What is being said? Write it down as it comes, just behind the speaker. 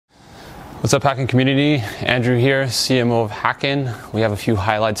What's up, Hacken community? Andrew here, CMO of Hacken. We have a few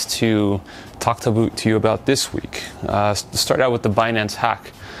highlights to talk to you about this week. To start out with the Binance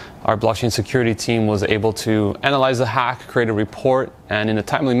hack. Our blockchain security team was able to analyze the hack, create a report, and in a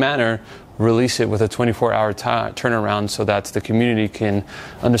timely manner, release it with a 24-hour turnaround so that the community can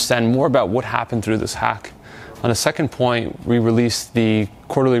understand more about what happened through this hack. On a second point, we released the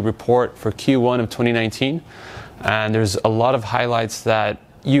quarterly report for Q1 of 2019, and there's a lot of highlights that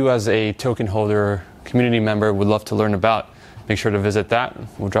you as a token holder, community member would love to learn about. Make sure to visit that.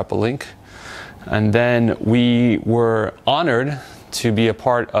 We'll drop a link. And then we were honored to be a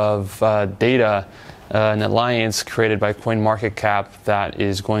part of Data, an alliance created by CoinMarketCap that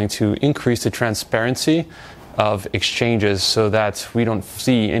is going to increase the transparency of exchanges so that we don't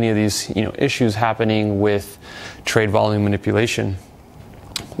see any of these issues happening with trade volume manipulation.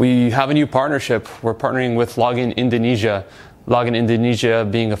 We have a new partnership. We're partnering with Login Indonesia. Login Indonesia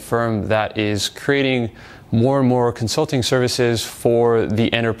being a firm that is creating more and more consulting services for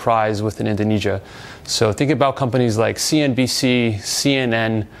the enterprise within Indonesia. So think about companies like CNBC,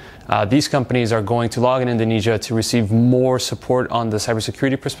 CNN. These companies are going to Login Indonesia to receive more support on the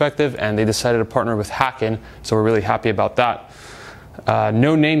cybersecurity perspective, and they decided to partner with Hacken, so we're really happy about that.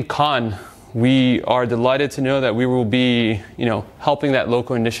 No Name Con. We are delighted to know that we will be, helping that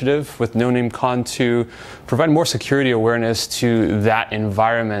local initiative with No Name Con to provide more security awareness to that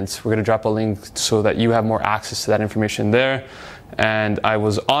environment. We're going to drop a link so that you have more access to that information there. And I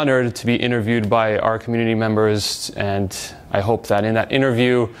was honored to be interviewed by our community members, and I hope that in that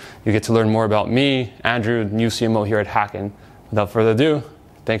interview you get to learn more about me, Andrew, new CMO here at Hacken. Without further ado,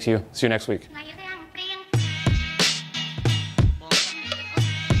 thank you. See you next week.